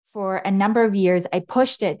For a number of years, I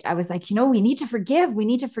pushed it. I was like, we need to forgive. We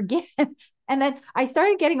need to forgive. And then I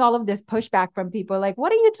started getting all of this pushback from people like,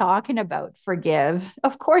 what are you talking about? Forgive.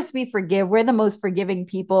 Of course we forgive. We're the most forgiving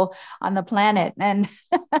people on the planet. And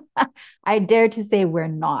I dare to say we're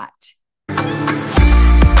not.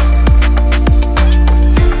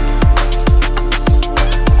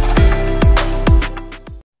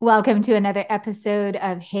 Welcome to another episode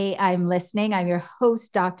of Hey, I'm Listening. I'm your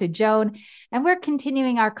host, Dr. Joan, and we're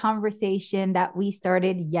continuing our conversation that we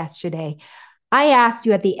started yesterday. I asked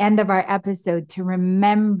you at the end of our episode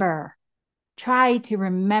to try to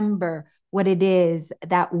remember what it is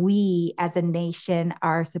that we as a nation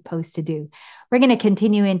are supposed to do. We're going to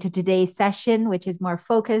continue into today's session, which is more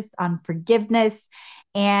focused on forgiveness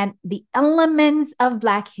and the elements of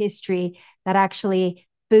Black history that actually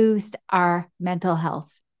boost our mental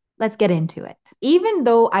health. Let's get into it. Even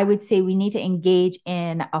though I would say we need to engage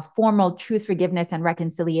in a formal truth, forgiveness, and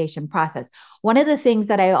reconciliation process, one of the things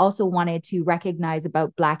that I also wanted to recognize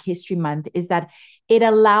about Black History Month is that it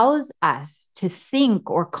allows us to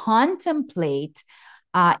think or contemplate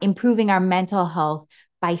improving our mental health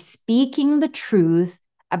by speaking the truth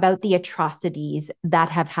about the atrocities that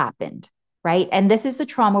have happened, right? And this is the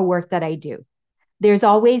trauma work that I do. There's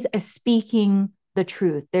always a speaking the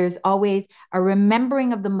truth. There's always a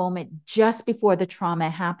remembering of the moment just before the trauma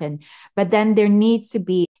happened. But then there needs to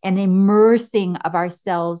be an immersing of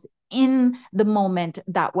ourselves in the moment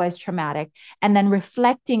that was traumatic, and then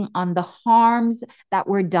reflecting on the harms that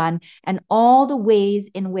were done and all the ways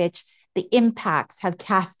in which the impacts have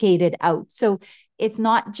cascaded out. So it's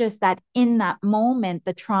not just that in that moment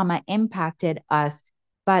the trauma impacted us,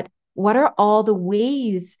 but what are all the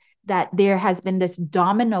ways that there has been this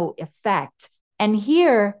domino effect? And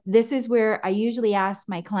here, this is where I usually ask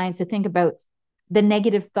my clients to think about the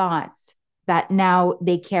negative thoughts that now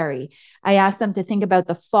they carry. I ask them to think about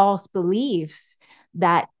the false beliefs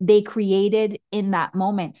that they created in that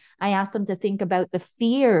moment. I ask them to think about the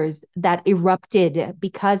fears that erupted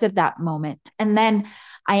because of that moment. And then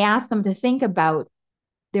I ask them to think about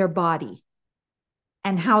their body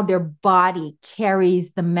and how their body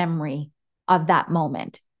carries the memory of that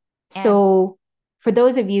moment. So for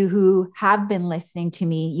those of you who have been listening to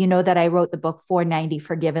me, you know that I wrote the book 490,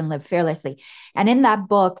 Forgive and Live Fearlessly. And in that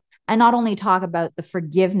book, I not only talk about the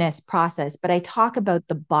forgiveness process, but I talk about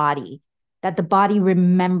the body, that the body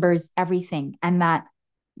remembers everything, and that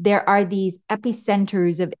there are these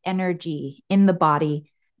epicenters of energy in the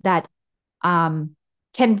body that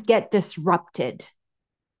can get disrupted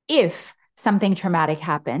if something traumatic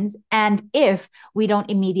happens and if we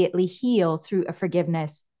don't immediately heal through a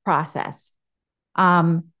forgiveness process.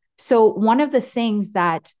 So one of the things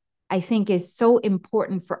that I think is so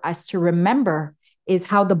important for us to remember is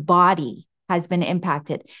how the body has been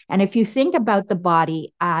impacted. And if you think about the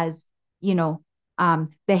body as, the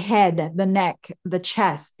head, the neck, the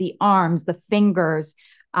chest, the arms, the fingers,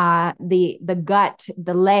 the gut,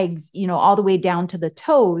 the legs, all the way down to the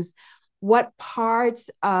toes, what parts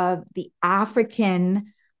of the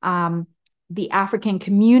African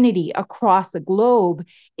community across the globe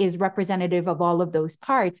is representative of all of those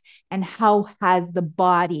parts, and how has the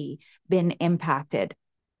body been impacted?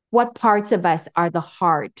 What parts of us are the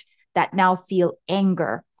heart that now feel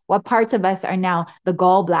anger? What parts of us are now the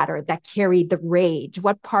gallbladder that carry the rage?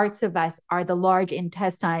 What parts of us are the large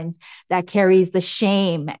intestines that carries the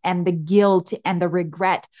shame and the guilt and the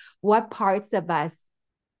regret? What parts of us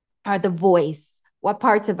are the voice? What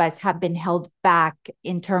parts of us have been held back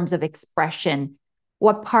in terms of expression?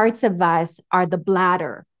 What parts of us are the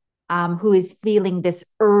bladder, who is feeling this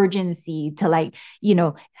urgency to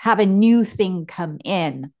have a new thing come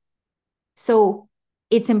in? So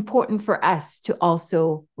it's important for us to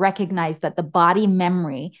also recognize that the body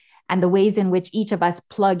memory and the ways in which each of us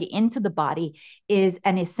plug into the body is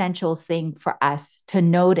an essential thing for us to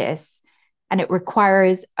notice. And it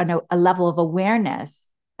requires a level of awareness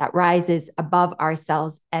that rises above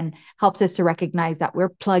ourselves and helps us to recognize that we're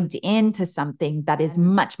plugged into something that is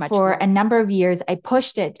much, much. For a number of years, I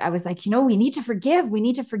pushed it. I was like, we need to forgive. We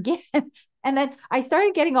need to forgive. And then I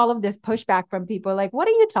started getting all of this pushback from people like, what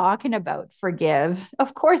are you talking about? Forgive.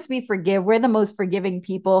 Of course we forgive. We're the most forgiving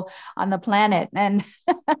people on the planet. And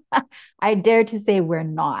I dare to say we're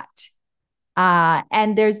not.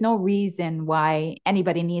 And there's no reason why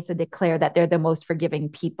anybody needs to declare that they're the most forgiving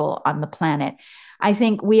people on the planet. I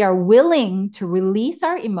think we are willing to release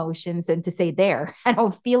our emotions and to say, there, I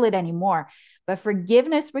don't feel it anymore. But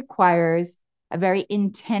forgiveness requires a very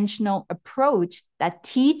intentional approach that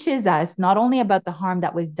teaches us not only about the harm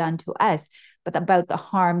that was done to us, but about the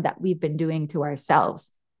harm that we've been doing to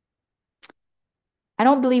ourselves. I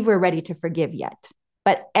don't believe we're ready to forgive yet.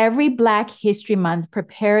 but every Black History Month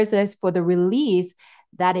prepares us for the release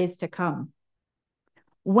that is to come.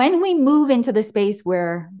 When we move into the space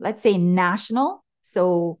where, let's say, national,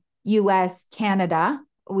 so US, Canada,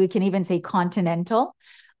 we can even say continental,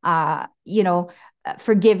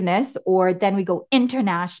 forgiveness, or then we go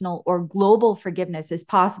international or global forgiveness is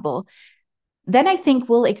possible, then I think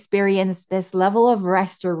we'll experience this level of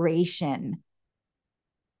restoration,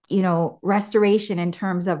 restoration in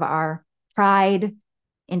terms of our pride,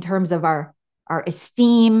 in terms of our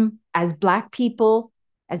esteem as Black people,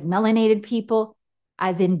 as melanated people,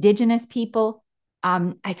 as Indigenous people.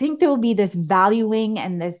 I think there will be this valuing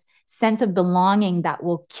and this sense of belonging that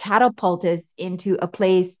will catapult us into a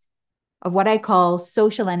place of what I call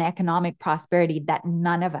social and economic prosperity that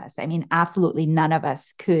none of us, absolutely none of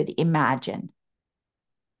us could imagine.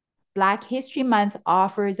 Black History Month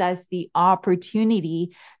offers us the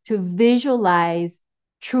opportunity to visualize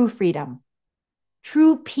true freedom,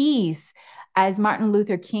 true peace, as Martin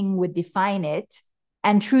Luther King would define it,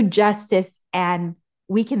 and true justice, and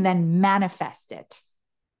we can then manifest it.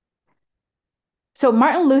 So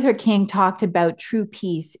Martin Luther King talked about true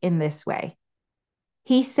peace in this way.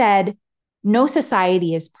 He said, no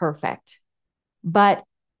society is perfect, but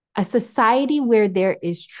a society where there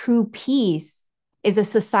is true peace is a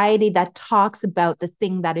society that talks about the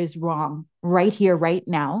thing that is wrong right here, right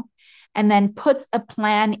now, and then puts a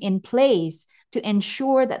plan in place to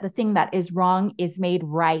ensure that the thing that is wrong is made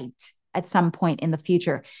right at some point in the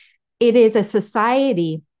future. It is a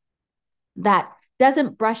society that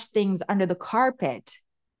doesn't brush things under the carpet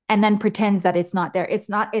and then pretends that it's not there. It's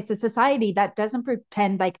a society that doesn't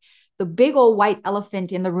pretend like the big old white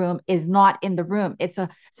elephant in the room is not in the room. It's a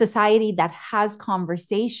society that has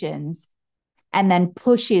conversations and then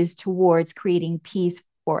pushes towards creating peace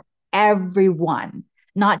for everyone,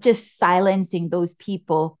 not just silencing those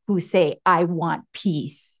people who say, I want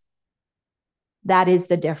peace. That is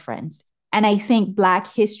the difference. And I think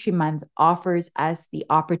Black History Month offers us the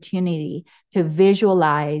opportunity to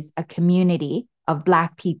visualize a community of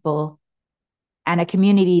Black people and a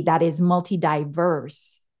community that is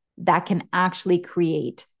multi-diverse that can actually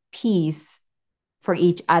create peace for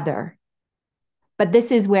each other. But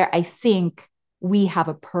this is where I think we have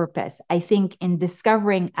a purpose. I think in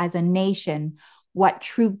discovering as a nation what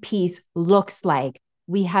true peace looks like,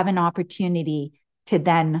 we have an opportunity to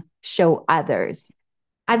then show others.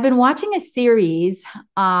 I've been watching a series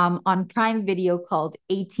on Prime Video called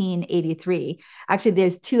 1883. Actually,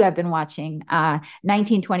 there's two I've been watching,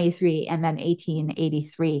 1923 and then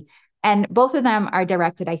 1883. And both of them are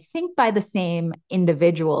directed, I think, by the same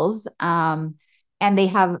individuals. And they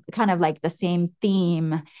have kind of like the same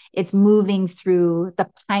theme. It's moving through the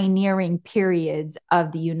pioneering periods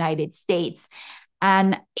of the United States.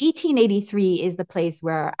 And 1883 is the place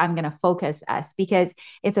where I'm going to focus us, because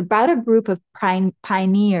it's about a group of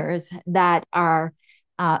pioneers that are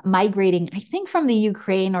migrating, I think, from the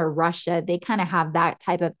Ukraine or Russia. They kind of have that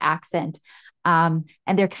type of accent. And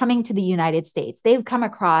they're coming to the United States. They've come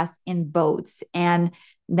across in boats, and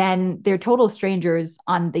then they're total strangers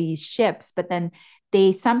on these ships, but then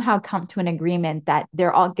they somehow come to an agreement that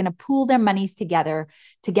they're all going to pool their monies together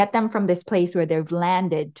to get them from this place where they've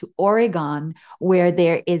landed to Oregon, where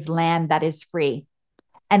there is land that is free.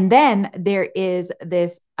 And then there is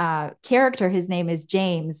this character, his name is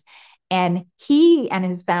James, and he and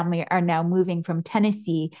his family are now moving from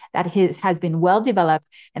Tennessee that has been well developed,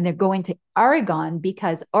 and they're going to Oregon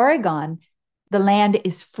because Oregon, the land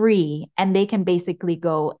is free, and they can basically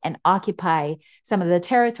go and occupy some of the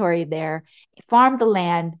territory there, farm the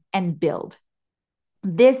land, and build.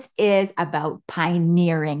 This is about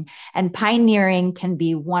pioneering, and pioneering can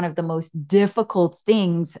be one of the most difficult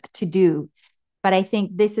things to do. But I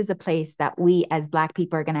think this is a place that we as Black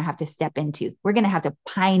people are going to have to step into. We're going to have to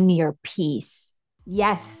pioneer peace.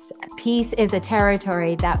 Yes, peace is a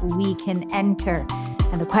territory that we can enter.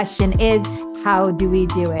 And the question is, how do we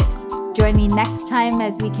do it? Join me next time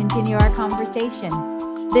as we continue our conversation.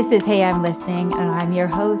 This is Hey, I'm Listening, and I'm your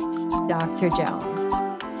host, Dr. Joan.